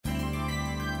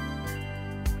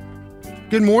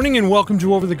Good morning and welcome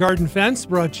to Over the Garden Fence,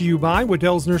 brought to you by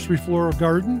Waddell's Nursery Floral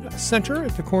Garden Center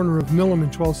at the corner of Millam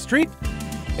and 12th Street.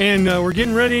 And we're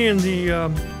getting ready in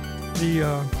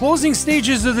the closing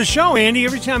stages of the show, Andy.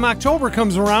 Every time October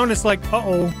comes around, it's like,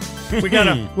 uh-oh, we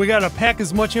gotta pack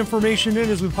as much information in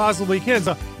as we possibly can.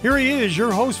 So here he is,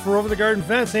 your host for Over the Garden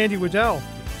Fence, Andy Waddell.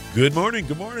 Good morning.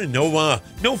 Good morning. No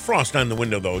frost on the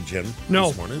window though, Jim. No,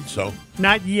 this morning. So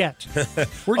not yet.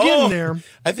 We're getting there.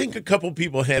 I think a couple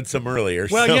people had some earlier.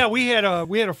 Well, so. yeah, we had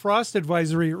a frost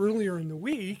advisory earlier in the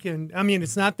week, and I mean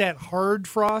it's not that hard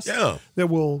frost that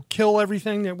will kill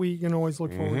everything that we can always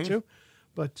look forward to.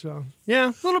 But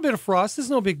yeah, a little bit of frost is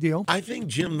no big deal. I think,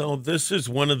 Jim, though, this is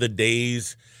one of the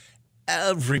days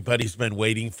everybody's been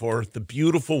waiting for. The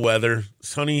beautiful weather,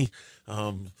 sunny.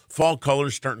 Fall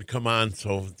colors starting to come on,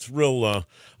 so it's real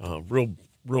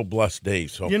blessed day.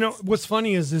 So you know what's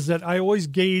funny is that I always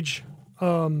gauge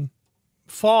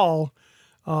fall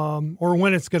or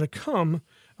when it's going to come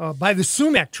by the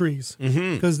sumac trees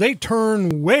because they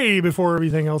turn way before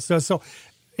everything else does. So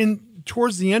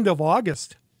towards the end of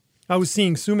August, I was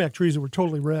seeing sumac trees that were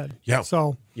totally red. Yeah.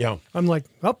 So yeah, I'm like,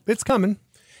 oh, it's coming.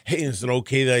 Hey, is it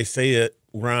okay that I say that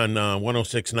we're on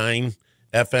 106.9?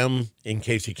 FM in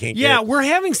case you can't get it? We're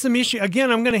having some issue.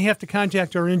 Again, I'm going to have to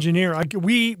contact our engineer.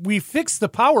 We fixed the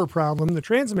power problem. The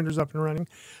transmitter's up and running,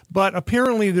 but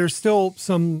apparently there's still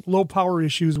some low power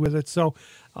issues with it. So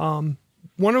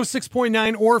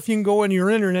 106.9, or if you can go on your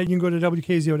internet, you can go to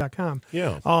WKZO.com.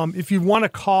 Yeah. If you want to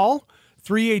call,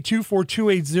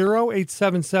 382-4280,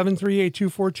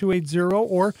 877-382-4280,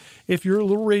 or if you're a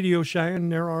little radio shy,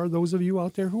 and there are those of you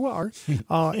out there who are,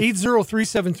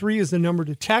 80373 is the number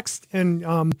to text.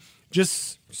 And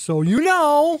just so you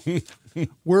know,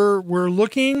 we're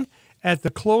looking at the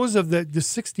close of the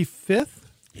 65th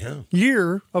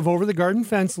year of Over the Garden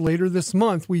Fence later this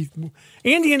month.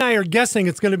 Andy and I are guessing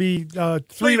it's going to be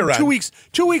 2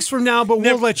 weeks from now, but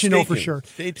we'll let you know for sure.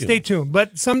 Stay tuned.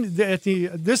 But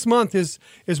this month is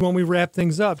when we wrap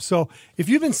things up. So if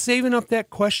you've been saving up that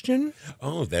question,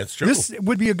 that's true. This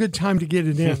would be a good time to get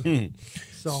it in.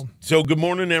 So good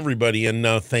morning, everybody, and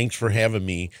thanks for having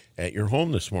me at your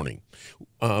home this morning.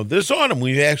 This autumn,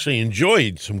 we've actually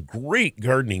enjoyed some great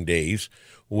gardening days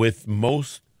with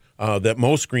that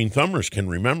most green thumbers can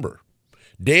remember.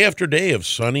 Day after day of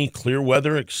sunny, clear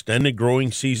weather, extended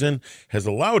growing season has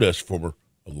allowed us for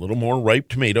a little more ripe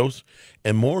tomatoes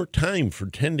and more time for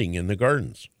tending in the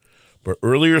gardens. But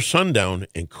earlier sundown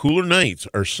and cooler nights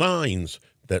are signs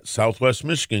that Southwest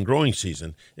Michigan growing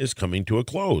season is coming to a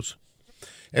close.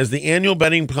 As the annual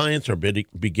bedding plants are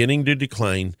beginning to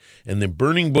decline and the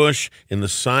burning bush in the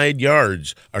side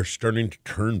yards are starting to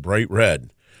turn bright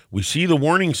red, we see the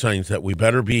warning signs that we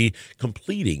better be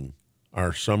completing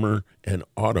our summer and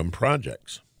autumn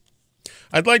projects.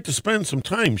 I'd like to spend some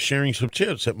time sharing some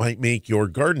tips that might make your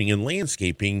gardening and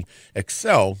landscaping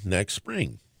excel next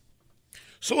spring.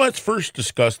 So let's first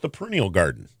discuss the perennial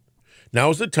garden.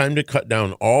 Now is the time to cut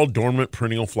down all dormant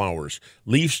perennial flowers,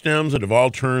 leaf stems that have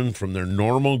all turned from their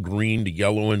normal green to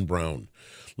yellow and brown.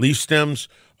 Leaf stems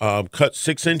cut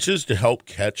 6 inches to help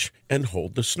catch and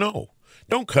hold the snow.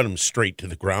 Don't cut them straight to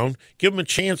the ground. Give them a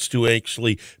chance to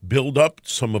actually build up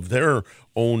some of their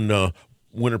own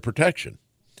winter protection.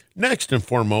 Next and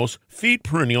foremost, feed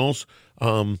perennials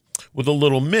with a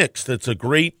little mix that's a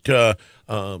great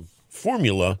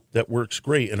formula that works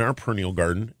great in our perennial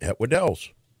garden at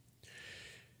Waddell's.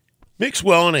 Mix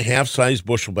well in a half-size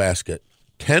bushel basket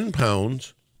 10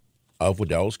 pounds of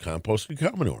Waddell's composted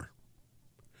cow manure,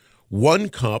 1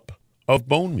 cup of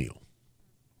bone meal,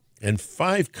 and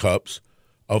 5 cups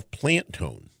of plant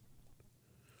tone,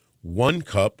 1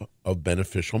 cup of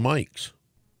beneficial mites.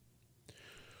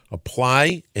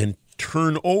 Apply and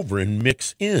turn over and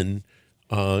mix in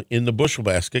the bushel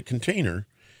basket container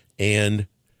and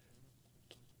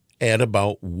add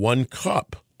about 1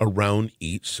 cup around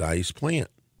each size plant.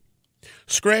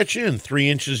 Scratch in 3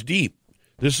 inches deep.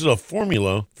 This is a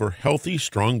formula for healthy,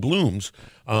 strong blooms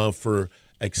for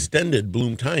extended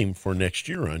bloom time for next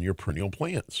year on your perennial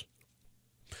plants.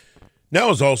 Now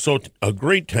is also a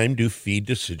great time to feed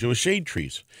deciduous shade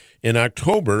trees. In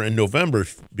October and November,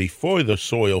 before the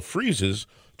soil freezes,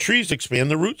 trees expand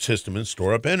the root system and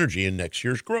store up energy in next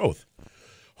year's growth.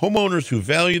 Homeowners who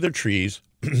value their trees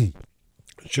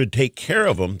should take care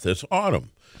of them this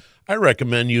autumn. I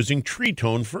recommend using tree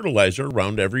tone fertilizer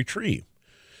around every tree.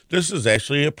 This is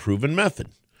actually a proven method.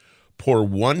 Pour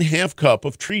 1/2 cup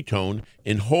of tree tone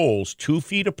in holes 2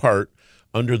 feet apart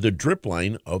under the drip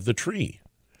line of the tree.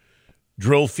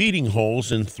 Drill feeding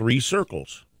holes in 3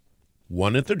 circles,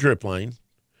 1 at the drip line,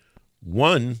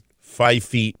 1 5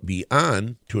 feet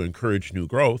beyond to encourage new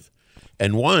growth,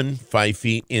 and one 5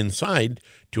 feet inside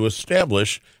to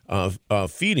establish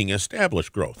feeding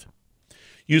established growth.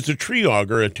 Use a tree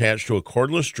auger attached to a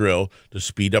cordless drill to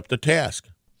speed up the task.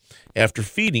 After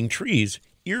feeding trees,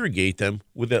 irrigate them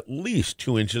with at least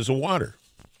 2 inches of water.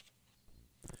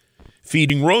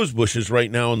 Feeding rose bushes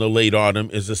right now in the late autumn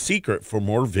is a secret for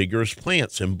more vigorous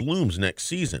plants and blooms next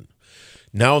season.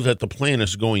 Now that the plant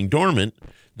is going dormant,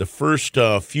 the first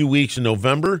few weeks in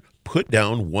November, put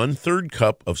down 1/3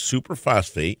 cup of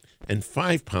superphosphate and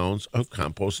 5 pounds of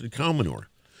composted cow manure.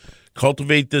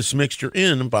 Cultivate this mixture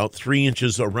in about 3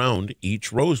 inches around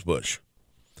each rose bush.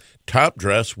 Top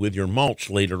dress with your mulch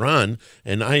later on,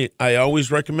 and I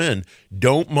always recommend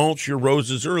don't mulch your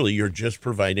roses early. You're just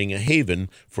providing a haven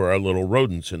for our little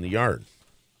rodents in the yard.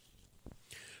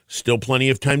 Still plenty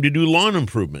of time to do lawn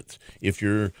improvements. If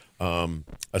you're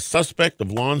a suspect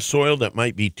of lawn soil that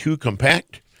might be too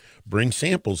compact, bring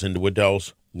samples into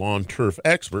Waddell's Lawn Turf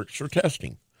Experts for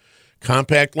testing.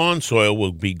 Compact lawn soil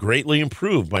will be greatly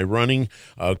improved by running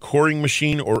a coring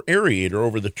machine or aerator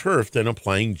over the turf, then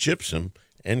applying gypsum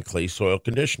and clay soil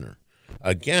conditioner.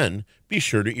 Again, be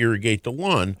sure to irrigate the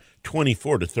lawn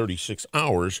 24 to 36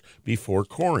 hours before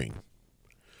coring.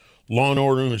 Lawn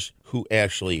owners who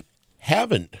actually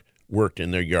haven't worked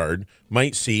in their yard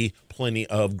might see plenty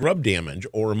of grub damage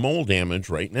or mold damage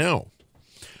right now.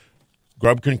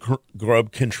 Grub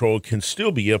control can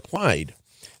still be applied.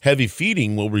 Heavy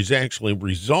feeding will actually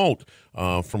result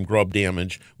from grub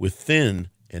damage with thin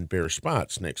and bare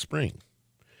spots next spring.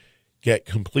 Get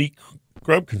complete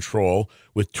grub control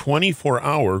with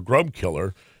 24-hour grub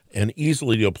killer and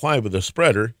easily to apply with a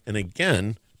spreader, and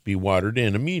again, be watered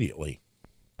in immediately.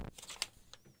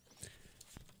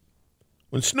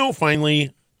 When snow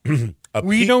finally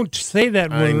we don't say that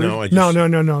word. I know.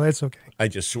 No. That's okay. I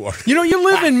just swore. You know, you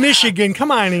live in Michigan. Come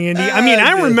on, Andy. I mean,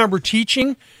 I remember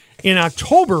teaching in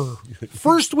October,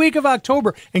 first week of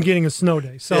October, and getting a snow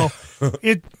day. So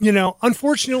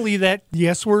unfortunately that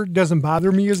yes word doesn't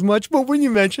bother me as much, but when you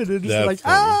mention it, it's like,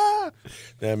 funny.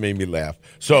 That made me laugh.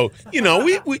 So, we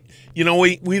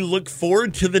look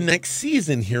forward to the next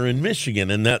season here in Michigan,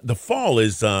 and that the fall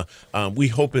is, we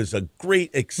hope is a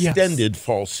great extended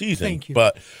fall season. Thank you.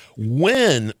 But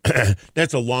when,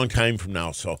 that's a long time from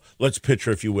now. So let's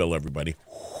picture, if you will, everybody.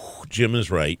 Jim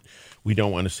is right. We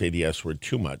don't want to say the S word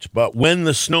too much. But when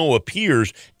the snow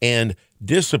appears and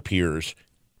disappears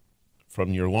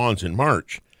from your lawns in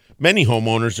March, many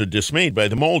homeowners are dismayed by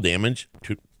the mold damage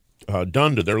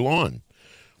done to their lawn.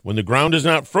 When the ground is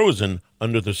not frozen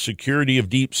under the security of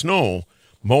deep snow,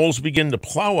 moles begin to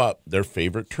plow up their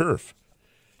favorite turf.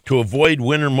 To avoid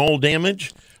winter mold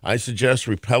damage, I suggest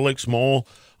Repellix mole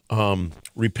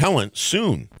repellent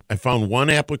soon. I found one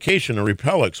application of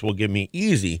Repellix will give me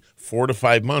easy 4 to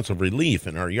 5 months of relief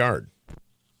in our yard.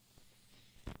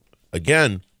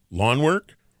 Again, lawn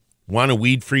work, want a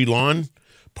weed-free lawn?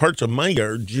 Parts of my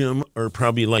yard, Jim, are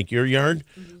probably like your yard.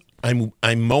 Mm-hmm.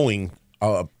 I'm mowing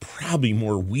probably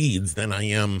more weeds than I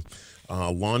am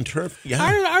lawn turf. Yeah,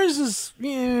 ours is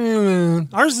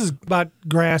about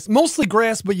grass, mostly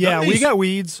grass, but yeah, nice. We got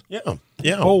weeds. Yeah.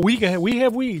 Oh, we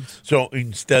have weeds. So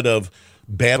instead of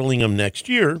battling them next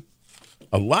year,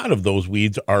 a lot of those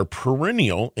weeds are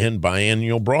perennial and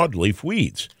biennial broadleaf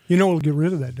weeds. You know we'll get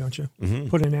rid of that, don't you? Mm-hmm.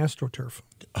 Put in AstroTurf.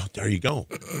 Oh, there you go.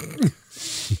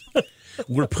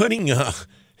 We're putting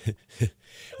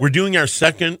we're doing our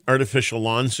second artificial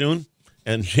lawn soon.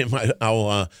 And Jim,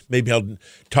 I'll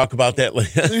talk about that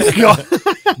later.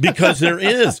 Because there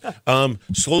is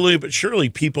slowly but surely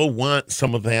people want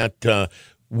some of that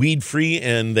weed free,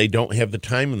 and they don't have the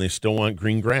time, and they still want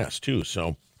green grass too.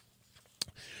 So,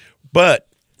 but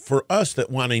for us that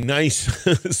want a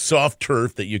nice soft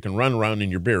turf that you can run around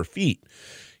in your bare feet,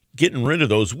 getting rid of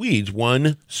those weeds,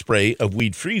 one spray of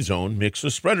Weed Free Zone mixed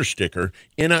with spreader sticker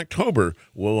in October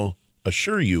will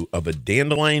assure you of a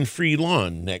dandelion-free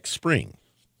lawn next spring.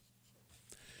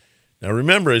 Now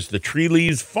remember, as the tree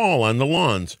leaves fall on the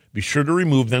lawns, be sure to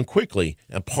remove them quickly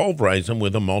and pulverize them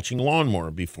with a mulching lawnmower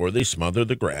before they smother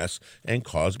the grass and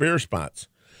cause bare spots.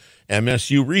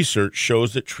 MSU research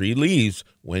shows that tree leaves,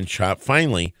 when chopped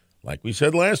finely, like we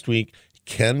said last week,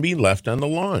 can be left on the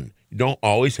lawn. You don't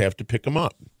always have to pick them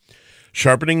up.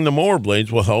 Sharpening the mower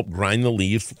blades will help grind the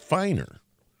leaves finer.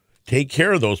 Take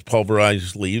care of those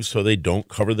pulverized leaves so they don't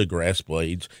cover the grass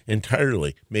blades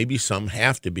entirely. Maybe some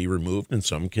have to be removed and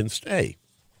some can stay.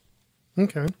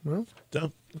 Okay, well.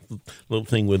 So, little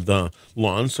thing with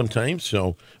lawns sometimes.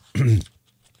 So,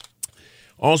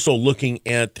 also looking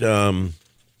at the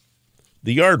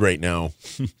yard right now,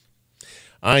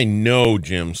 I know,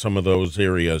 Jim, some of those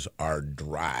areas are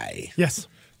dry. Yes.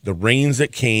 The rains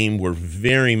that came were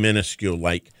very minuscule,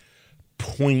 like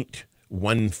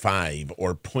 0.15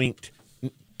 or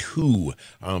 0.2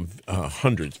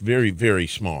 hundredths, very, very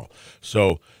small.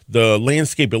 So the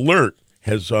Landscape Alert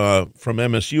has from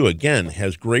MSU, again,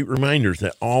 has great reminders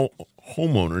that all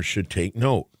homeowners should take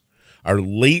note. Our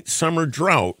late summer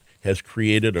drought has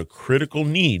created a critical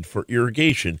need for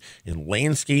irrigation in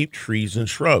landscape trees and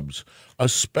shrubs,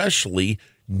 especially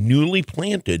newly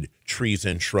planted trees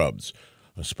and shrubs,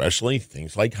 especially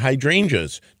things like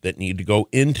hydrangeas that need to go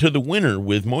into the winter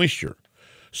with moisture.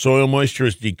 Soil moisture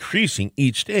is decreasing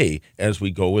each day as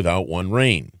we go without one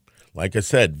rain. Like I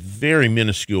said, very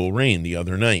minuscule rain the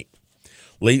other night.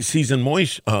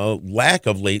 Lack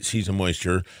of late season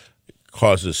moisture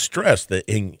causes stress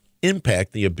that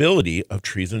impact the ability of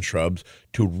trees and shrubs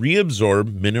to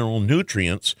reabsorb mineral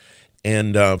nutrients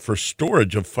and for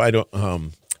storage of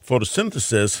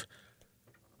photosynthesis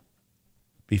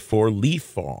before leaf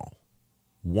fall.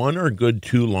 1 or good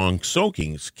 2 long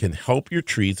soakings can help your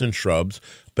trees and shrubs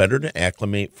better to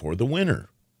acclimate for the winter.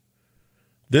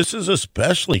 This is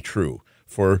especially true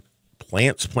for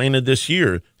plants planted this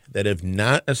year that have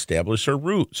not established their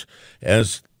roots,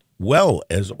 as well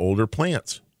as older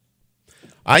plants.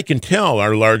 I can tell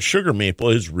our large sugar maple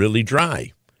is really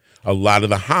dry. A lot of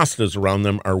the hostas around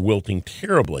them are wilting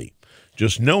terribly.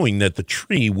 Just knowing that the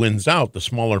tree wins out, the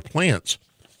smaller plants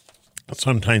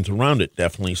sometimes around it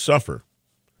definitely suffer.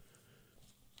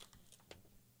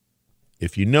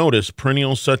 If you notice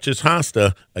perennials such as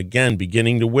hosta, again,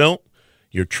 beginning to wilt,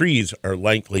 your trees are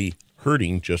likely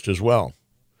hurting just as well.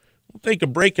 We'll take a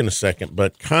break in a second,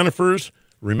 but conifers,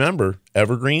 remember,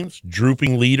 evergreens,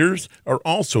 drooping leaders are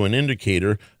also an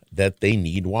indicator that they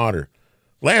need water.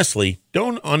 Lastly,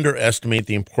 don't underestimate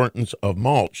the importance of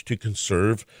mulch to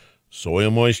conserve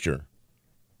soil moisture.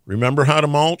 Remember how to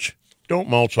mulch? Don't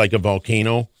mulch like a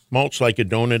volcano. Mulch like a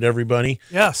donut, everybody.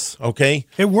 Yes. Okay?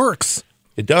 It works.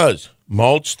 It does.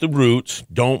 Mulch the roots.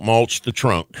 Don't mulch the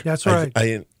trunk. That's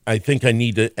right. I think I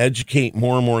need to educate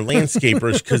more and more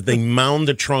landscapers because they mound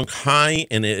the trunk high,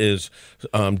 and it is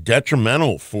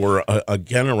detrimental for,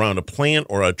 again, around a plant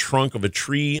or a trunk of a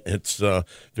tree. It's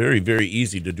very, very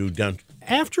easy to do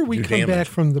After we come back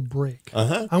from the break,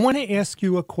 I want to ask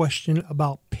you a question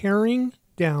about paring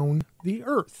down the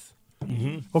earth.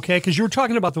 Mm-hmm. Okay, because you were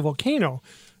talking about the volcano.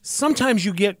 Sometimes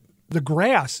you get the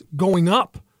grass going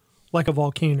up like a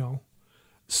volcano.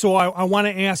 So I want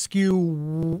to ask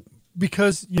you,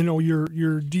 because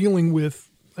you're dealing with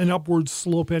an upward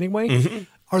slope anyway, mm-hmm.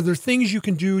 Are there things you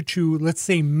can do to, let's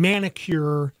say,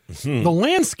 manicure the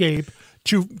landscape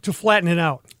to flatten it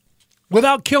out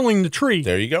without killing the tree?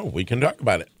 There you go. We can talk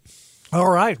about it. All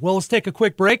right. Well, let's take a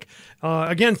quick break.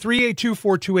 Again,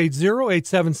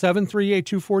 382-4280,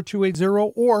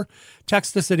 877-382-4280, or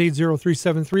text us at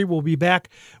 80373. We'll be back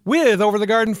with Over the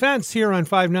Garden Fence here on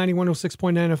 590,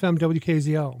 106.9 FM,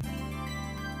 WKZO.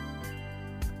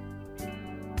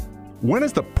 When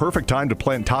is the perfect time to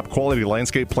plant top-quality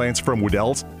landscape plants from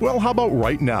Wedel's? Well, how about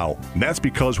right now? And that's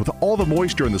because with all the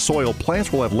moisture in the soil,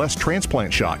 plants will have less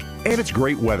transplant shock. And it's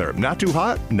great weather. Not too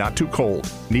hot, not too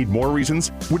cold. Need more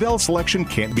reasons? Wedel's selection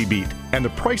can't be beat. And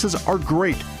the prices are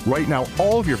great. Right now,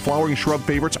 all of your flowering shrub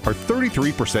favorites are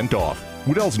 33% off.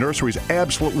 Wedel's nursery is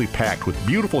absolutely packed with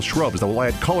beautiful shrubs that will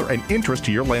add color and interest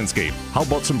to your landscape. How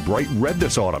about some bright red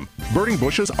this autumn? Burning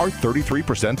bushes are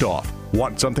 33% off.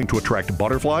 Want something to attract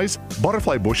butterflies?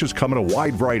 Butterfly bushes come in a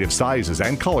wide variety of sizes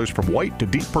and colors from white to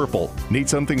deep purple. Need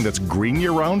something that's green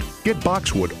year-round? Get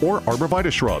boxwood or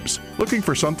arborvitae shrubs. Looking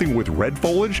for something with red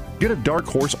foliage? Get a dark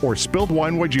horse or spilled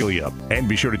wine weigela. And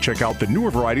be sure to check out the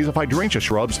newer varieties of hydrangea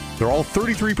shrubs. They're all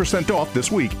 33% off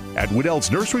this week at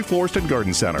Wedel's Nursery, Florist, and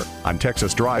Garden Center on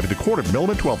Texas Drive at the corner of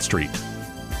Milne and 12th Street.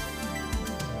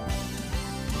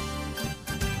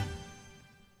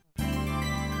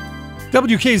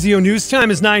 WKZO News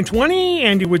Time is 9:20.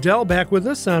 Andy Waddell back with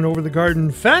us on Over the Garden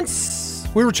Fence.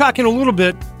 We were talking a little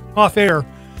bit off air.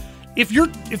 If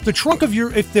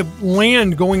the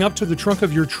land going up to the trunk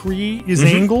of your tree is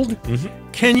angled,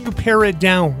 can you pare it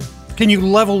down? Can you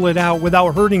level it out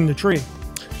without hurting the tree?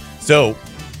 So,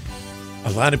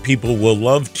 a lot of people will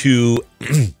love to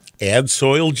add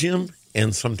soil, Jim,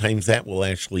 and sometimes that will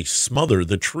actually smother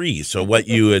the tree. So what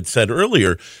you had said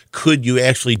earlier, could you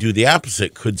actually do the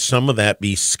opposite? Could some of that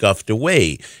be scuffed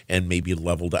away and maybe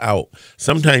leveled out?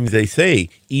 Sometimes they say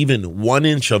even 1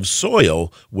 inch of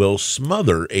soil will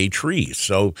smother a tree.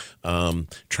 So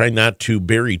try not to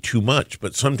bury too much,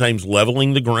 but sometimes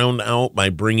leveling the ground out by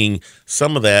bringing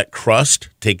some of that crust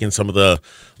taking some of the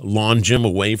lawn gym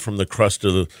away from the crust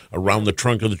of around the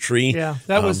trunk of the tree. Yeah,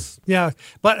 that was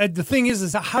But the thing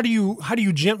is how do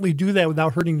you gently do that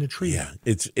without hurting the tree? Yeah,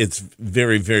 it's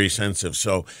very, very sensitive.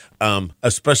 So,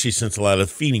 especially since a lot of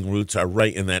feeding roots are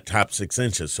right in that top 6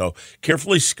 inches. So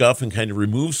carefully scuff and kind of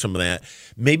remove some of that.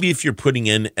 Maybe if you're putting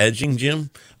in edging, Jim,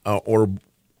 or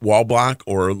wall block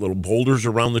or little boulders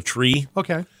around the tree.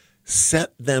 Okay.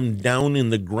 Set them down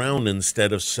in the ground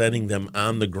instead of setting them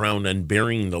on the ground and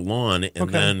burying the lawn. And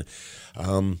then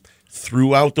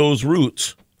throughout those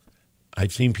roots,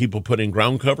 I've seen people put in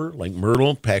ground cover like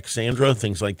myrtle, pachysandra,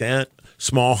 things like that.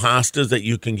 Small hostas that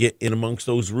you can get in amongst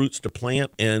those roots to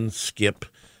plant and skip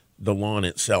the lawn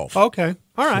itself. Okay.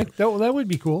 All right. That would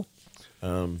be cool.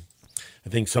 I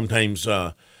think sometimes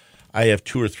I have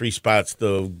 2 or 3 spots.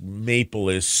 The maple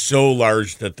is so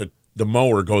large that the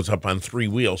mower goes up on 3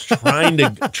 wheels trying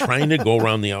to go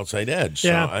around the outside edge.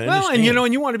 Yeah. So I well, understand.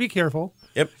 and you want to be careful.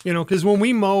 Yep. Because when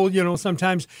we mow,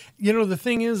 sometimes, the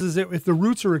thing is that if the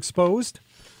roots are exposed,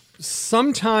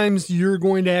 sometimes you're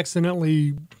going to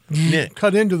accidentally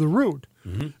cut into the root.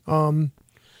 Mm-hmm.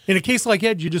 In a case like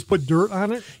that, you just put dirt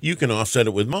on it? You can offset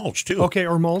it with mulch, too. Okay,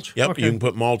 or mulch? Yep, okay. You can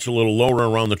put mulch a little lower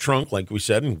around the trunk, like we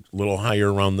said, and a little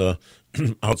higher around the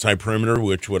outside perimeter,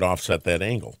 which would offset that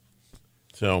angle.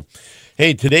 So,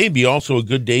 hey, today be also a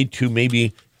good day to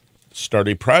maybe start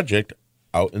a project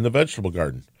out in the vegetable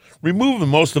garden. Removing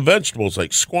most of the vegetables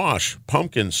like squash,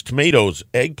 pumpkins, tomatoes,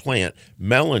 eggplant,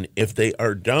 melon. If they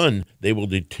are done, they will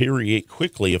deteriorate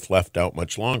quickly if left out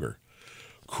much longer.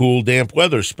 Cool, damp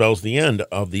weather spells the end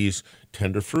of these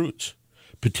tender fruits.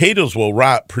 Potatoes will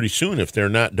rot pretty soon if they're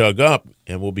not dug up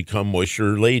and will become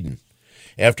moisture-laden.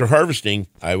 After harvesting,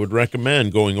 I would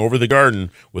recommend going over the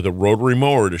garden with a rotary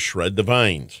mower to shred the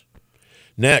vines.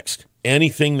 Next,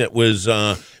 anything that was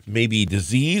maybe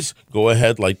disease, go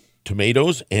ahead like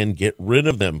tomatoes and get rid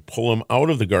of them. Pull them out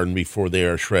of the garden before they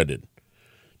are shredded.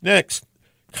 Next,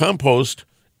 compost.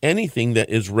 Anything that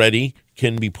is ready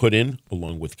can be put in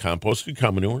along with composted cow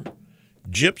manure,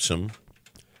 gypsum,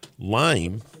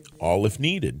 lime, all if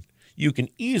needed. You can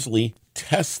easily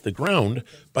test the ground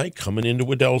by coming into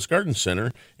Waddell's Garden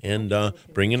Center and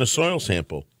bringing a soil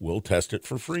sample. We'll test it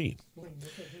for free.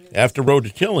 After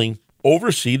rototilling,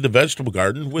 overseed the vegetable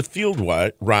garden with field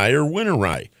rye or winter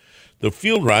rye. The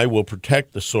field rye will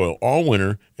protect the soil all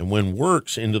winter, and when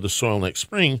works into the soil next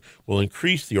spring, will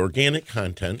increase the organic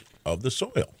content of the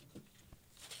soil.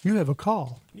 You have a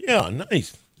call. Yeah,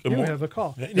 nice. You have a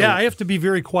call. Yeah, I have to be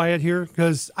very quiet here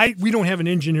because we don't have an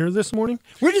engineer this morning.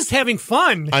 We're just having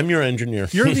fun. I'm your engineer.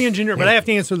 You're the engineer, but I have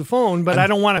to answer the phone. But I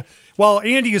don't want to. While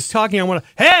Andy is talking, I want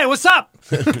to. Hey, what's up?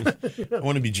 I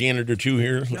want to be janitor too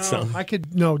here. I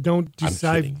could. No, don't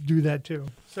decide. Do that too.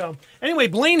 So anyway,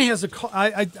 Blaine has a call.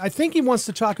 I think he wants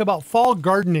to talk about fall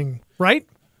gardening, right?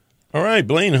 All right,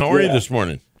 Blaine, how are you this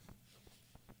morning?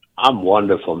 I'm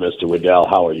wonderful, Mr. Waddell.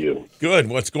 How are you? Good.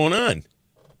 What's going on?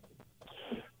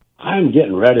 I'm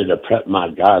getting ready to prep my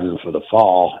garden for the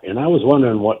fall, and I was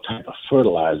wondering what type of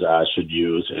fertilizer I should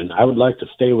use. And I would like to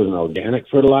stay with an organic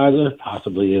fertilizer,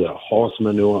 possibly either horse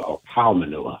manure or cow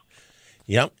manure.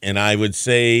 Yep, and I would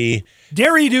say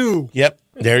Dairy Do. Yep,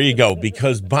 there you go.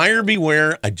 Because buyer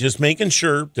beware. I'm just making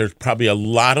sure. There's probably a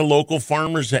lot of local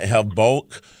farmers that have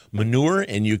bulk manure,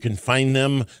 and you can find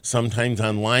them sometimes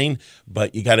online.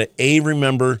 But you got to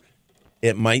remember,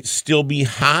 it might still be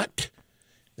hot.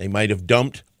 They might have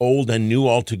dumped old and new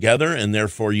altogether, and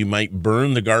therefore you might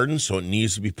burn the garden, so it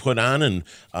needs to be put on. And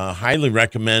highly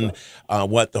recommend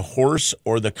what the horse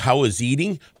or the cow is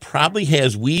eating. Probably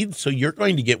has weeds, so you're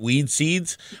going to get weed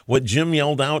seeds. What Jim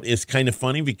yelled out is kind of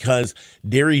funny because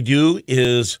Dairy Do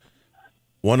is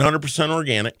 100%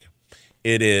 organic.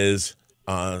 It is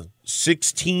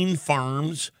 16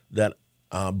 farms that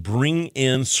bring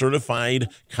in certified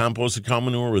composted cow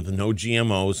manure with no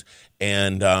GMOs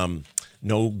and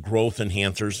no growth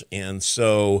enhancers. And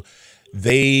so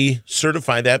they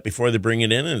certify that before they bring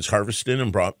it in, and it's harvested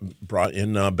and brought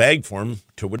in bag form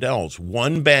to Waddell's.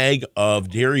 One bag of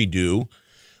Dairy Do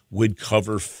would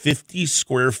cover 50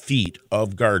 square feet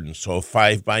of garden, so a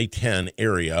 5x10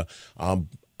 area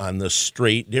on the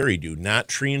straight Dairy Do, not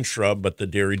tree and shrub, but the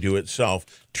Dairy Do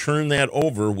itself. Turn that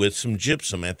over with some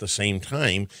gypsum at the same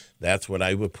time. That's what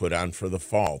I would put on for the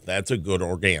fall. That's a good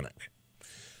organic.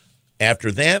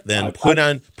 After that, then put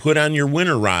on your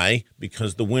winter rye,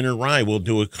 because the winter rye will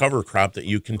do a cover crop that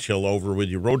you can till over with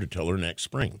your rototiller next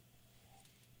spring.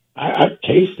 I've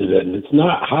tasted it, and it's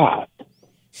not hot.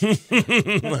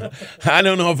 I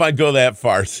don't know if I'd go that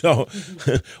far. So,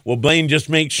 well, Blaine, just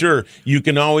make sure you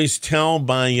can always tell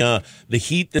by the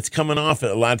heat that's coming off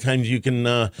it. A lot of times you can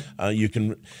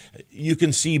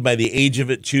see by the age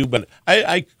of it too. But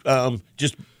I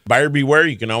just buyer beware.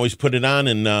 You can always put it on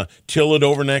and till it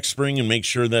over next spring and make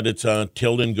sure that it's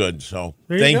tilled and good. So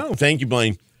thank you,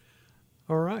 Blaine.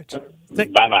 All right.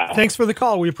 Bye-bye. Thanks for the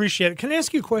call. We appreciate it. Can I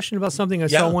ask you a question about something I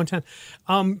saw one time?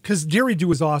 Because Dairy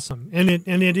Dew is awesome, and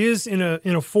it is in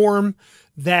a form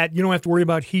that you don't have to worry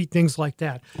about heat, things like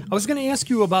that. I was going to ask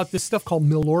you about this stuff called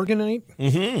Milorganite.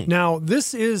 Mm-hmm. Now,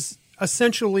 this is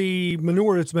essentially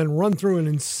manure that's been run through an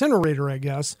incinerator, I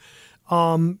guess.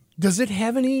 Does it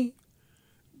have any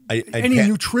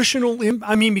nutritional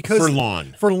I mean, because for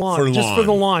lawn, just for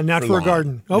the lawn, not for a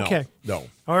garden. Okay, no.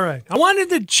 All right. I wanted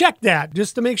to check that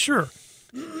just to make sure.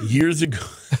 Years ago.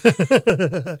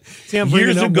 See, I'm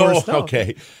bringing up more stuff.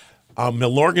 Okay.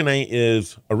 Milorganite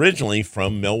is originally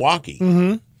from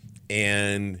Milwaukee,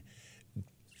 and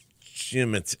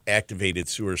Jim, it's activated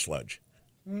sewer sludge.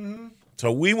 Mm-hmm.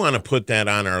 So we want to put that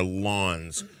on our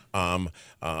lawns.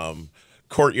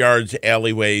 Courtyards,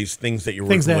 alleyways, things that you're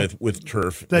working with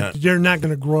turf. That you're not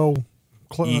going to grow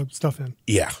stuff in.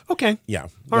 Yeah. Okay. Yeah.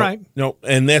 All right. No,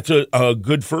 and that's a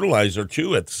good fertilizer,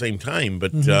 too, at the same time.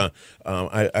 But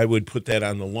I would put that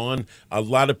on the lawn. A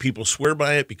lot of people swear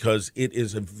by it because it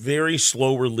is a very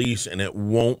slow release, and it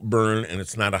won't burn, and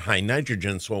it's not a high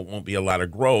nitrogen, so it won't be a lot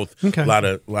of growth, a lot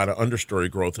of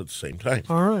understory growth at the same time.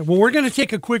 All right. Well, we're going to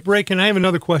take a quick break, and I have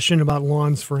another question about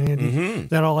lawns for Andy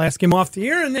that I'll ask him off the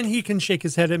air, and then he can shake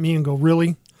his head at me and go,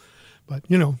 really? But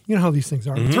you know how these things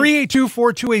are.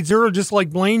 382-4280, just like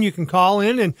Blaine, you can call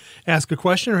in and ask a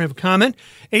question or have a comment.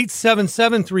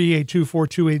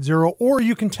 877-382-4280, or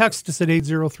you can text us at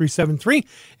 80373,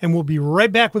 and we'll be right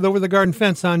back with Over the Garden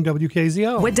Fence on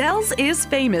WKZO. Weddell's is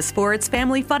famous for its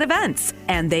family fun events,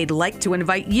 and they'd like to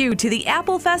invite you to the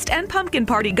Apple Fest and Pumpkin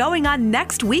Party going on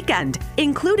next weekend,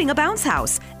 including a bounce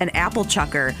house, an apple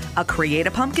chucker, a Create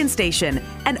a Pumpkin station,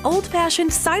 an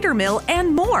old-fashioned cider mill,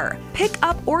 and more. Pick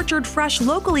up Orchard fresh,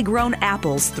 locally grown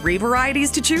apples, 3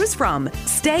 varieties to choose from.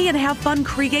 Stay and have fun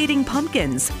creating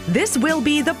pumpkins. This will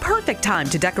be the perfect time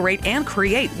to decorate and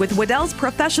create with Weddell's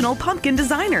professional pumpkin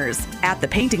designers. At the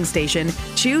painting station,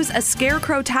 choose a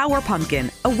scarecrow tower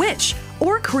pumpkin, a witch,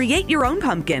 or create your own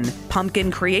pumpkin. Pumpkin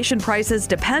creation prices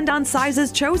depend on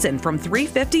sizes chosen from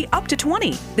 $3.50 up to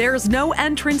 $20. There's no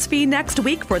entrance fee next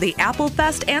week for the Apple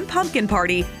Fest and Pumpkin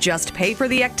Party. Just pay for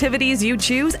the activities you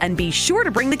choose and be sure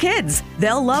to bring the kids.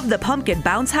 They'll love the pumpkin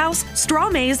bounce house, straw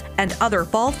maze, and other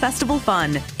fall festival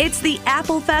fun. It's the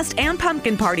Apple Fest and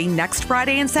Pumpkin Party next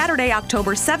Friday and Saturday,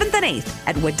 October 7th and 8th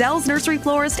at Weddell's Nursery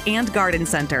Florist and Garden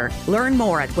Center. Learn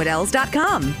more at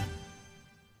weddells.com.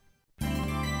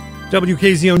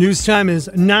 WKZO News Time is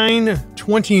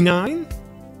 9:29.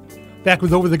 Back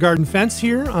with Over the Garden Fence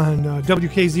here on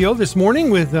WKZO this morning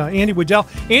with Andy Weddell.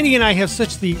 Andy and I have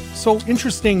so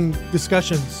interesting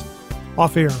discussions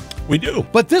off air. We do.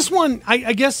 But this one,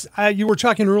 I guess you were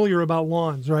talking earlier about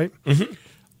lawns, right? Mm-hmm.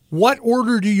 What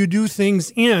order do you do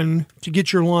things in to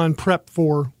get your lawn prepped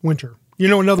for winter? You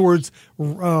know, in other words,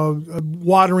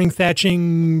 watering,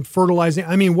 thatching, fertilizing.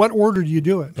 I mean, what order do you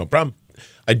do it? No problem.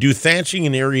 I do thatching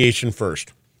and aeration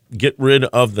first. Get rid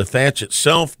of the thatch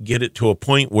itself, get it to a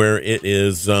point where it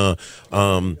is,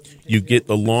 you get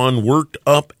the lawn worked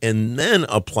up, and then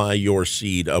apply your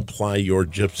seed, apply your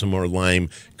gypsum or lime,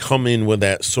 come in with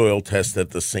that soil test at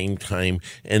the same time,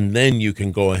 and then you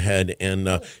can go ahead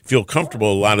and feel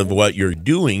comfortable. A lot of what you're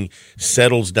doing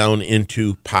settles down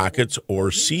into pockets or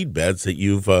seed beds that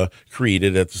you've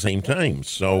created at the same time.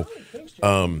 So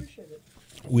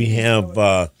we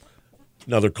have...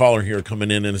 another caller here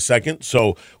coming in a second.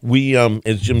 So we,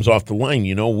 as Jim's off the line,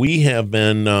 we have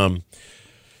been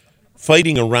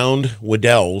fighting around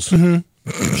Weddell's, a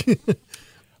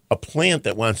plant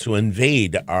that wants to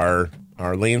invade our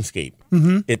landscape.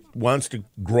 Mm-hmm. It wants to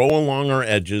grow along our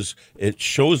edges. It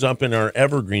shows up in our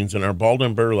evergreens in our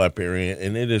baldwin burlap area,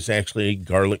 and it is actually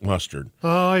garlic mustard.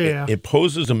 Oh, yeah. It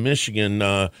poses a Michigan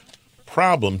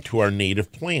problem to our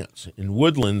native plants. In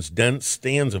woodlands, dense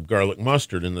stands of garlic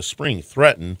mustard in the spring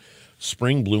threaten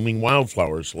spring blooming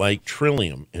wildflowers like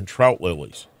trillium and trout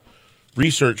lilies.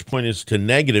 Research pointed to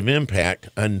negative impact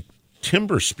on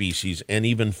timber species and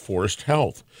even forest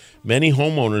health. Many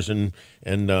homeowners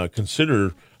and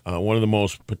consider one of the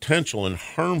most potential and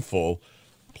harmful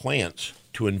plants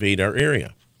to invade our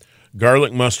area.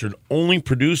 Garlic mustard only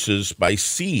produces by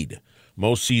seed.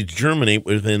 Most seeds germinate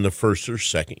within the first or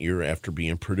second year after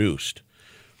being produced.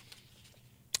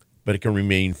 but it can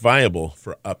remain viable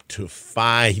for up to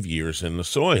 5 years in the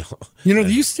soil. You know,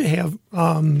 they used to have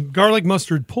garlic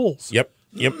mustard pulls. Yep.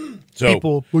 So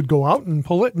People would go out and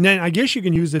pull it, and then I guess you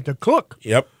can use it to cook.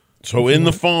 Yep. So in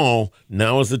the fall,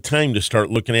 now is the time to start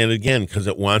looking at it again because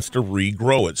it wants to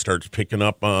regrow. It starts picking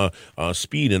up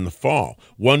speed in the fall.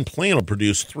 One plant will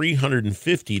produce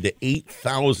 350 to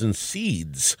 8,000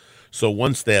 seeds. So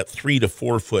once that 3 to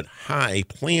 4 foot high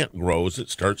plant grows,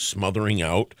 it starts smothering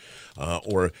out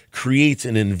or creates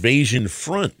an invasion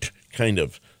front, kind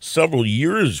of several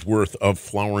years worth of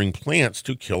flowering plants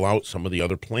to kill out some of the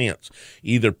other plants,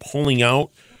 either pulling out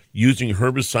using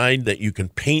herbicide that you can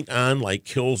paint on, like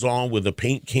Kills-All with a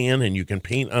paint can, and you can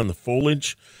paint on the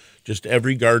foliage. Just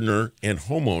every gardener and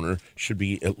homeowner should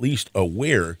be at least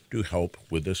aware to help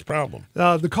with this problem.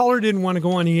 The caller didn't want to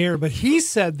go on the air, but he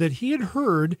said that he had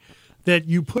heard that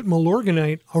you put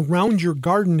Milorganite around your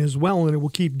garden as well, and it will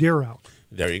keep deer out.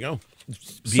 There you go.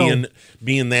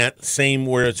 Being that same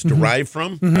where it's derived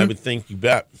from, I would think you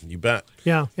bet.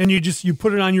 Yeah, and you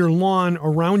put it on your lawn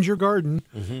around your garden.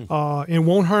 It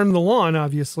won't harm the lawn,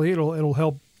 obviously. It'll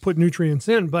help put nutrients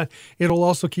in, but it'll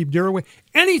also keep deer away.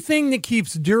 Anything that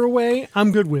keeps deer away,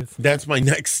 I'm good with. That's my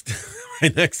next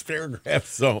paragraph.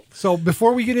 So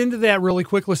before we get into that really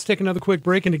quick, let's take another quick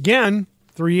break. And again,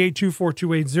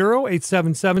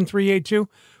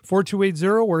 382-4280,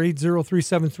 877-382-4280 or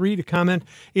 80373 to comment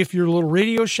if you're a little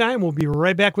radio shy. And we'll be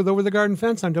right back with Over the Garden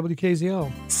Fence on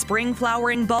WKZO. Spring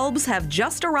flowering bulbs have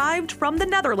just arrived from the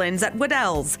Netherlands at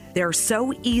Waddell's. They're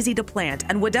so easy to plant,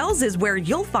 and Waddell's is where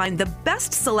you'll find the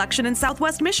best selection in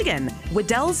Southwest Michigan.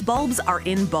 Waddell's bulbs are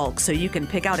in bulk, so you can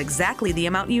pick out exactly the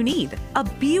amount you need. A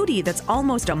beauty that's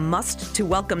almost a must to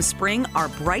welcome spring are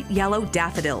bright yellow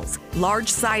daffodils.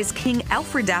 Large-size King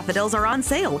Alfred daffodils are on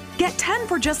sale. Get 10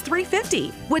 for just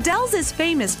 $3.50. Waddell's is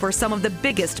famous for some of the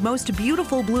biggest, most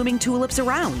beautiful blooming tulips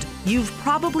around. You've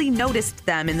probably noticed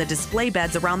them in the display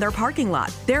beds around their parking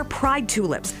lot. They're Pride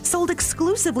tulips, sold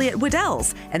exclusively at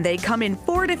Waddell's, and they come in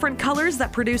 4 different colors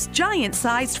that produce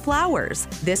giant-sized flowers.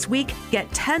 This week, get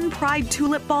 10 Pride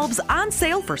tulip bulbs on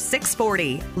sale for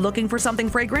 $6.40. Looking for something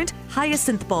fragrant?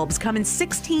 Hyacinth bulbs come in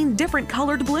 16 different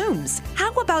colored blooms.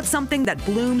 How about something that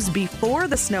blooms before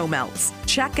the snow melts?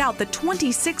 Check out the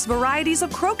 26 varieties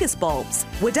of crocus bulbs.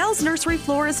 Waddell's Nursery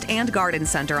Florist and Garden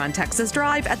Center on Texas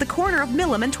Drive at the corner of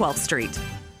Millam and 12th Street.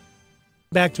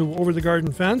 Back to Over the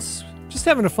Garden Fence. Just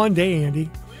having a fun day, Andy.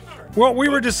 Well, we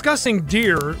were discussing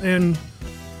deer, and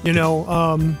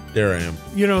there I am.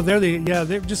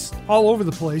 They're just all over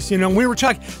the place. We were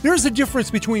talking. There's a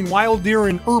difference between wild deer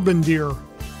and urban deer.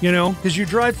 Because you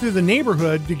drive through the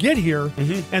neighborhood to get here,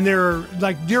 and they're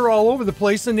like deer all over the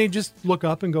place, and they just look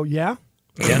up and go, yeah.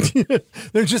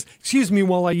 They're just, excuse me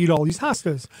while I eat all these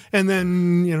hostas. And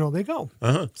then, they go.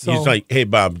 So, he's like, hey,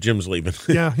 Bob, Jim's leaving.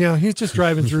 Yeah, he's just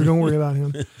driving through. Don't worry about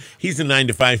him. He's a 9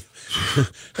 to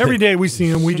 5. Every day we see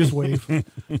him, we just wave.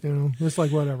 It's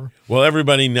like whatever. Well,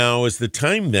 everybody, now is the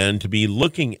time then to be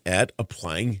looking at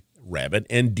applying rabbit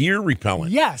and deer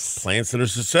repellent. Yes. Plants that are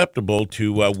susceptible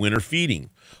to winter feeding.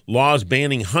 Laws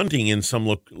banning hunting in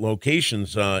some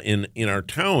locations in our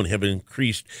town have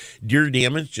increased deer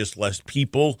damage, just less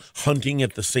people hunting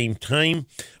at the same time.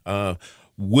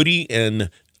 Woody and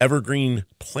evergreen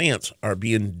plants are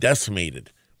being decimated.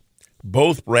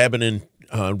 Both rabbit and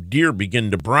deer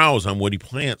begin to browse on woody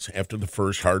plants after the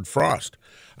first hard frost.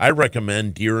 I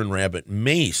recommend deer and rabbit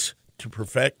mace to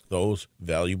perfect those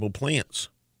valuable plants.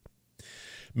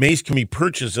 Mace can be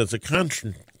purchased as a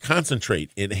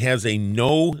concentrate. It has a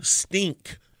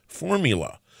no-stink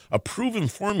formula, a proven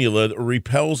formula that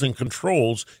repels and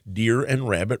controls deer and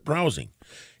rabbit browsing.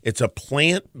 It's a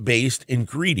plant-based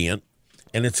ingredient,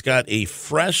 and it's got a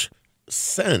fresh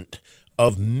scent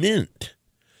of mint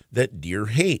that deer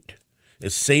hate.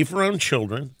 It's safe around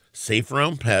children, safe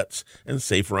around pets, and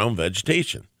safe around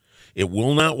vegetation. It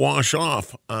will not wash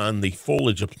off on the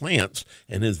foliage of plants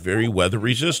and is very weather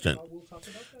resistant.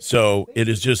 So it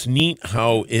is just neat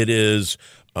how it is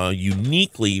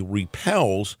uniquely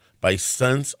repels by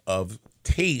sense of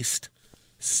taste,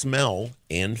 smell,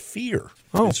 and fear.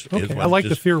 Oh, okay. I like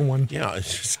the fear one. Yeah,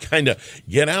 it's just kind of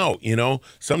get out,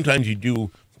 Sometimes you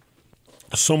do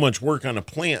so much work on a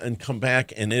plant and come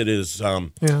back and it is,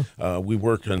 we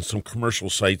worked on some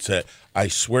commercial sites that I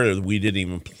swear we didn't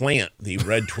even plant the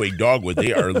red twig dogwood.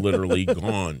 They are literally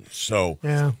gone. So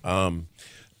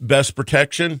best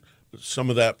protection. Some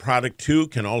of that product, too,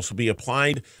 can also be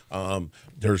applied.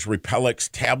 There's Repellex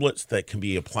tablets that can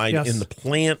be applied in the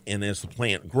plant, and as the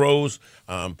plant grows,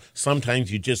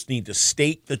 sometimes you just need to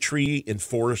stake the tree in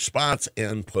 4 spots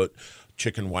and put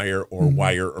chicken wire or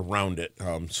wire around it.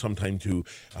 Sometimes to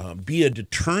be a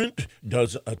deterrent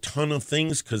does a ton of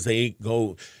things because they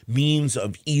go means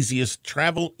of easiest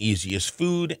travel, easiest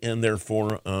food, and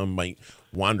therefore might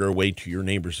wander away to your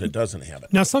neighbors that doesn't have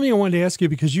it. Now, something I wanted to ask you,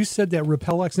 because you said that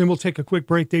Repellex, and then we'll take a quick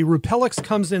break. The Repellex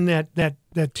comes in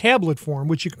that tablet form,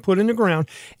 which you can put in the ground.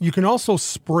 You can also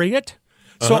spray it.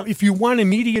 So if you want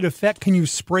immediate effect, can you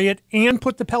spray it and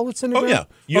put the pellets in the ground?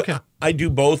 Yeah. Okay. I do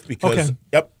both because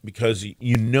Okay. because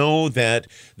you know that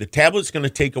the tablet's going to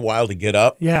take a while to get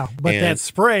up. Yeah, but and that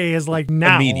spray is like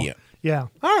now. immediate. Yeah.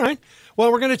 All right.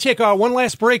 Well, we're going to take one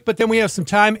last break, but then we have some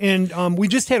time, and we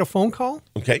just had a phone call.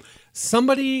 Okay.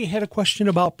 Somebody had a question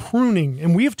about pruning,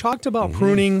 and we have talked about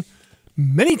pruning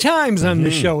many times on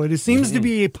the show. It seems to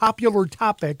be a popular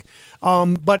topic,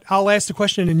 but I'll ask the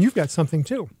question, and you've got something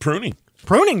too. Pruning.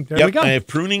 Pruning. There we go. I have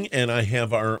pruning, and I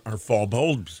have our fall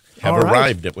bulbs have All right.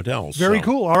 arrived at Waddell's. Very so.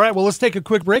 cool. All right. Well, let's take a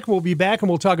quick break. We'll be back, and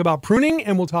we'll talk about pruning,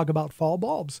 and we'll talk about fall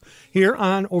bulbs here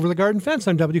on Over the Garden Fence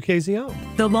on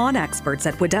WKZO. The lawn experts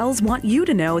at Waddell's want you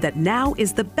to know that now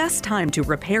is the best time to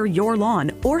repair your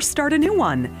lawn or start a new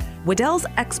one. Waddell's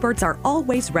experts are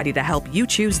always ready to help you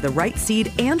choose the right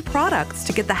seed and products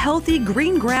to get the healthy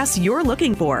green grass you're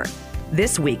looking for.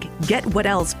 This week, get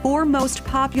Waddell's 4 most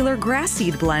popular grass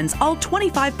seed blends all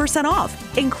 25%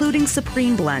 off, including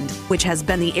Supreme Blend, which has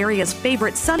been the area's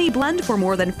favorite sunny blend for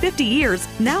more than 50 years,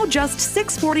 now just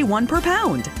 $6.41 per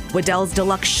pound. Waddell's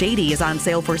Deluxe Shady is on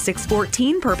sale for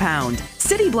 $6.14 per pound.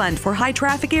 City Blend for high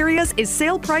traffic areas is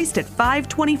sale priced at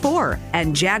 $5.24,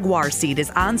 and Jaguar Seed is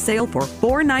on sale for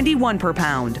 $4.91 per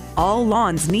pound. All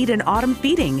lawns need an autumn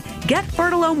feeding. Get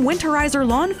Fertilome Winterizer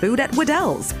lawn food at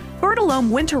Waddell's. Fertilome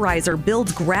Winterizer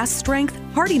builds grass strength,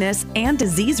 hardiness, and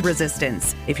disease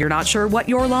resistance. If you're not sure what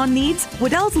your lawn needs,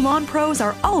 Waddell's Lawn Pros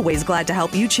are always glad to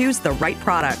help you choose the right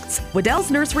products. Waddell's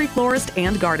Nursery Florist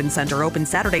and Garden Center open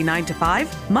Saturday 9 to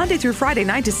 5, Monday through Friday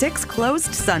 9 to 6,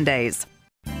 closed Sundays.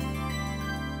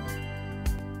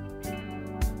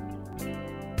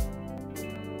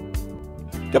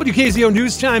 WKZO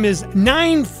News Time is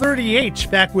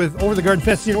 9:38. Back with Over the Garden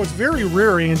Fence. You know, it's very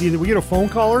rare, Andy, that we get a phone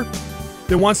caller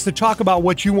that wants to talk about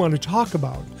what you want to talk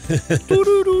about.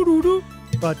 Doo-doo-doo-doo-doo.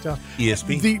 But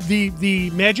ESP. the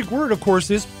magic word, of course,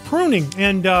 is pruning.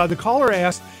 And the caller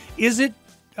asked, is it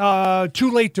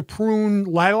too late to prune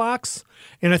lilacs?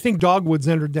 And I think dogwoods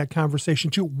entered that conversation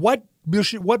too. What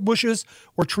bushes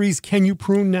or trees can you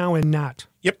prune now and not?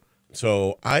 Yep.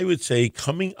 So I would say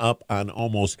coming up on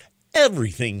almost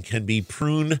everything can be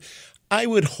pruned. I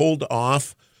would hold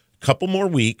off a couple more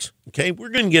weeks. Okay, we're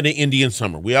going to get an Indian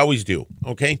summer. We always do.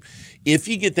 Okay, if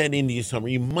you get that Indian summer,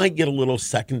 you might get a little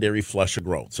secondary flush of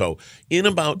growth. So in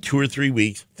about 2 or 3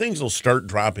 weeks, things will start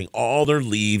dropping all their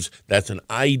leaves. That's an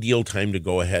ideal time to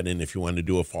go ahead and if you want to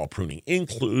do a fall pruning,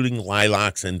 including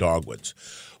lilacs and dogwoods.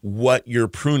 What you're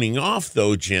pruning off,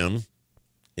 though, Jim,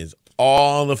 is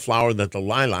all the flower that the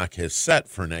lilac has set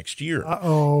for next year.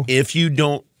 Uh-oh. If you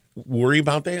don't worry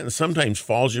about that, and sometimes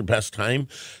fall's your best time.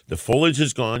 The foliage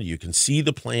is gone. You can see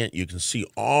the plant. You can see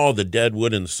all the dead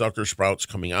wood and the sucker sprouts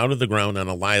coming out of the ground on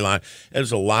a lilac.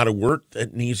 There's a lot of work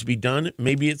that needs to be done.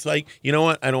 Maybe it's like, you know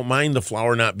what? I don't mind the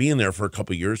flower not being there for a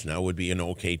couple of years now would be an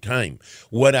okay time.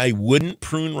 What I wouldn't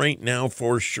prune right now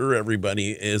for sure,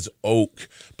 everybody, is oak.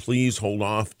 Please hold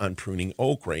off on pruning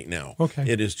oak right now. Okay.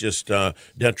 It is just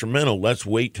detrimental. Let's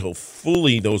wait till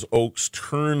fully those oaks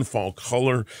turn fall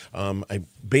color. I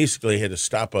basically had to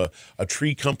stop a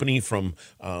tree company from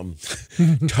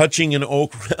touching an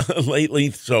oak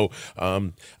lately. So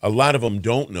a lot of them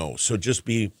don't know. So just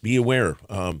be aware.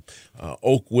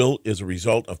 Oak wilt is a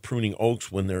result of pruning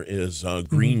oaks when there is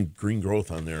green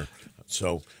growth on there.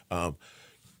 So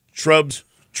shrubs,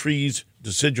 trees,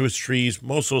 deciduous trees,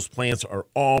 most of those plants are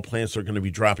all plants that are going to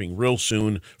be dropping real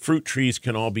soon. Fruit trees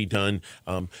can all be done.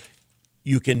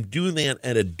 You can do that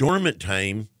at a dormant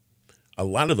time. A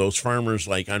lot of those farmers,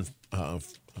 like on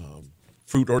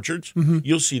fruit orchards,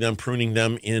 you'll see them pruning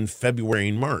them in February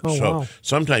and March. Oh, so wow.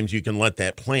 sometimes you can let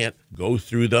that plant go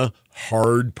through the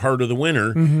hard part of the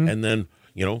winter, and then,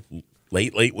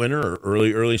 late winter or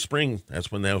early spring,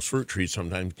 that's when those fruit trees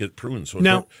sometimes get pruned. So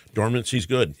Now- dormancy's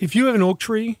good. If you have an oak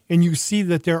tree and you see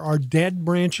that there are dead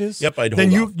branches, Yep, I'd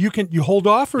then hold you hold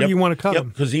off, or you want to cut them.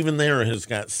 because even there has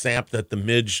got sap that the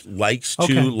midge likes to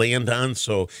Okay. land on.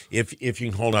 So if you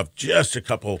can hold off just a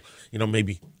couple,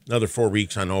 maybe another 4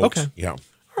 weeks on oaks. Okay. Yeah. All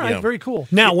right, Yeah. very cool.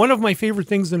 Now, one of my favorite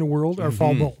things in the world are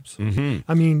fall bulbs.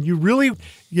 I mean, you really,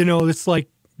 it's like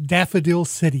Daffodil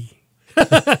City.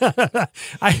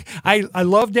 I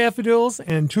love daffodils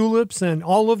and tulips and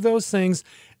all of those things,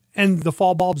 and the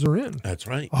fall bulbs are in. That's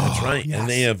right. That's right. yes. And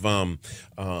they have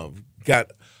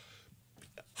got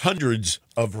hundreds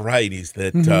of varieties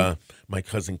that my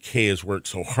cousin Kay has worked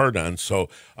so hard on. So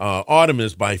autumn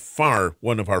is by far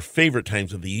one of our favorite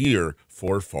times of the year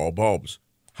for fall bulbs.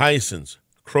 Hyacinths,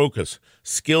 crocus,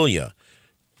 scilla,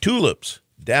 tulips,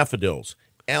 daffodils,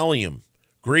 allium,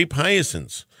 grape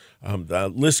hyacinths. The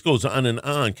list goes on and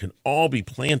on, can all be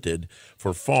planted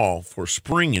for fall, for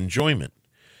spring enjoyment.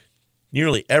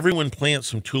 Nearly everyone plants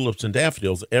some tulips and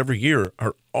daffodils every year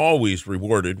are always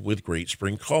rewarded with great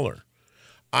spring color.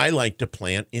 I like to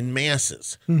plant in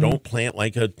masses. Don't plant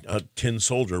like a tin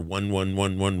soldier, 1, 1,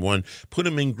 1, 1, 1. Put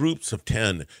them in groups of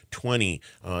 10, 20.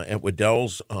 At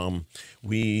Waddell's,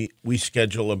 we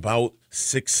schedule about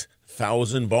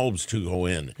 6,000 bulbs to go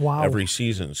in every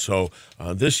season. So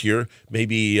this year,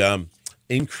 maybe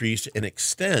increase and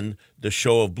extend the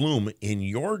show of bloom in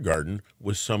your garden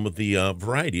with some of the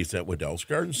varieties at Waddell's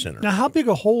Garden Center. Now, how big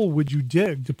a hole would you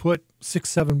dig to put 6,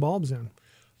 7 bulbs in?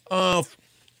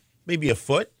 Maybe a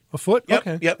foot. A foot? Yep,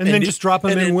 Okay. Yep. And then just drop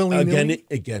them in willy-nilly?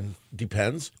 Again,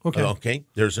 depends. Okay.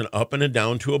 There's an up and a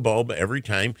down to a bulb every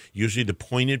time. Usually the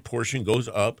pointed portion goes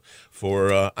up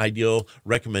for ideal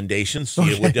recommendations.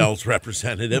 See a Waddell's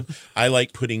representative. I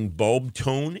like putting bulb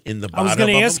tone in the bottom. I was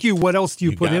going to ask you, what else do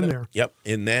you put in there? Yep.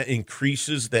 And that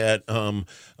increases that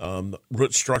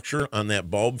root structure on that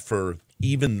bulb for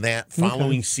even that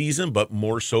following season, but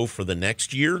more so for the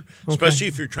next year, especially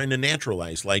if you're trying to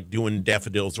naturalize, like doing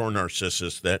daffodils or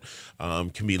narcissus that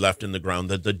can be left in the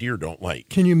ground that the deer don't like.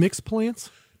 Can you mix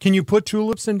plants? Can you put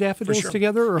tulips and daffodils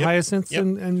together, or hyacinths? Yep.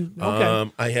 And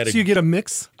okay. So you get a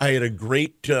mix? I had a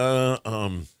great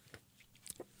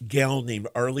gal named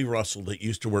Arlie Russell that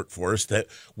used to work for us that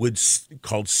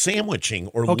called sandwiching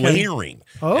or layering.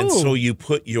 And so you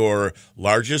put your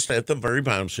largest at the very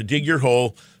bottom. So dig your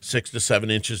hole 6 to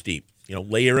 7 inches deep.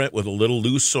 Layer it with a little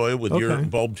loose soil with your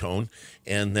bulb tone,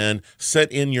 and then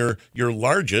set in your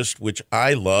largest, which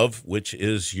I love, which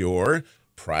is your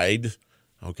Pride.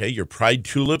 Okay, your Pride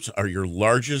tulips are your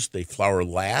largest. They flower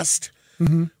last.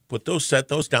 Set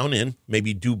those down in.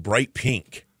 Maybe do bright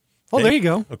pink. Oh, there you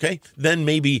go. Okay. Then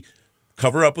maybe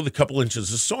cover up with a couple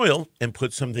inches of soil and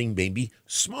put something maybe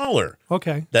smaller.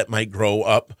 Okay. That might grow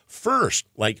up first,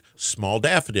 like small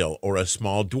daffodil or a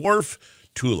small dwarf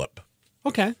tulip.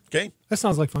 Okay. Okay. That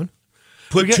sounds like fun.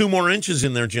 Put 2 more inches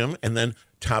in there, Jim, and then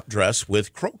top dress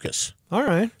with crocus. All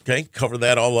right. Okay. Cover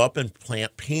that all up and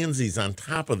plant pansies on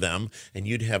top of them, and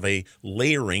you'd have a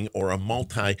layering or a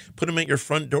multi. Put them at your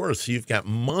front door so you've got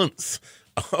months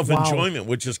of enjoyment,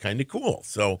 which is kind of cool.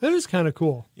 So that is kind of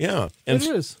cool. Yeah, and it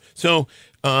is. So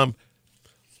a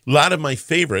lot of my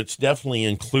favorites definitely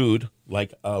include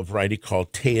like a variety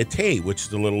called Teate, which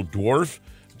is a little dwarf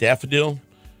daffodil,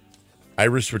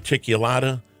 Iris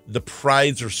reticulata. The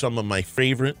Prides are some of my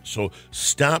favorite. So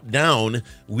stop down.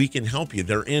 We can help you.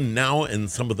 They're in now,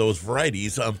 and some of those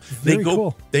varieties. They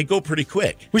go pretty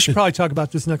quick. We should probably talk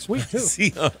about this next week too.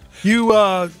 See, you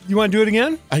want to do it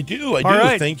again? I do. All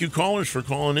right. Thank you, callers, for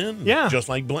calling in. Yeah, just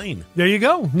like Blaine. There you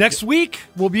go. Next week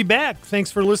we'll be back. Thanks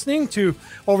for listening to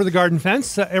Over the Garden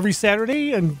Fence every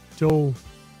Saturday until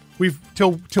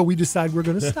we decide we're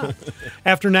going to stop.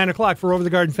 After 9 o'clock for Over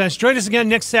the Garden Fence. Join us again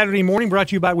next Saturday morning, brought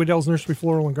to you by Waddell's Nursery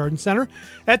Floral and Garden Center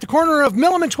at the corner of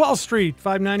Millam and 12th Street,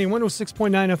 590 and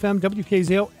 106.9 FM,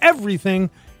 WKZO, everything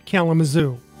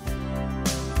Kalamazoo.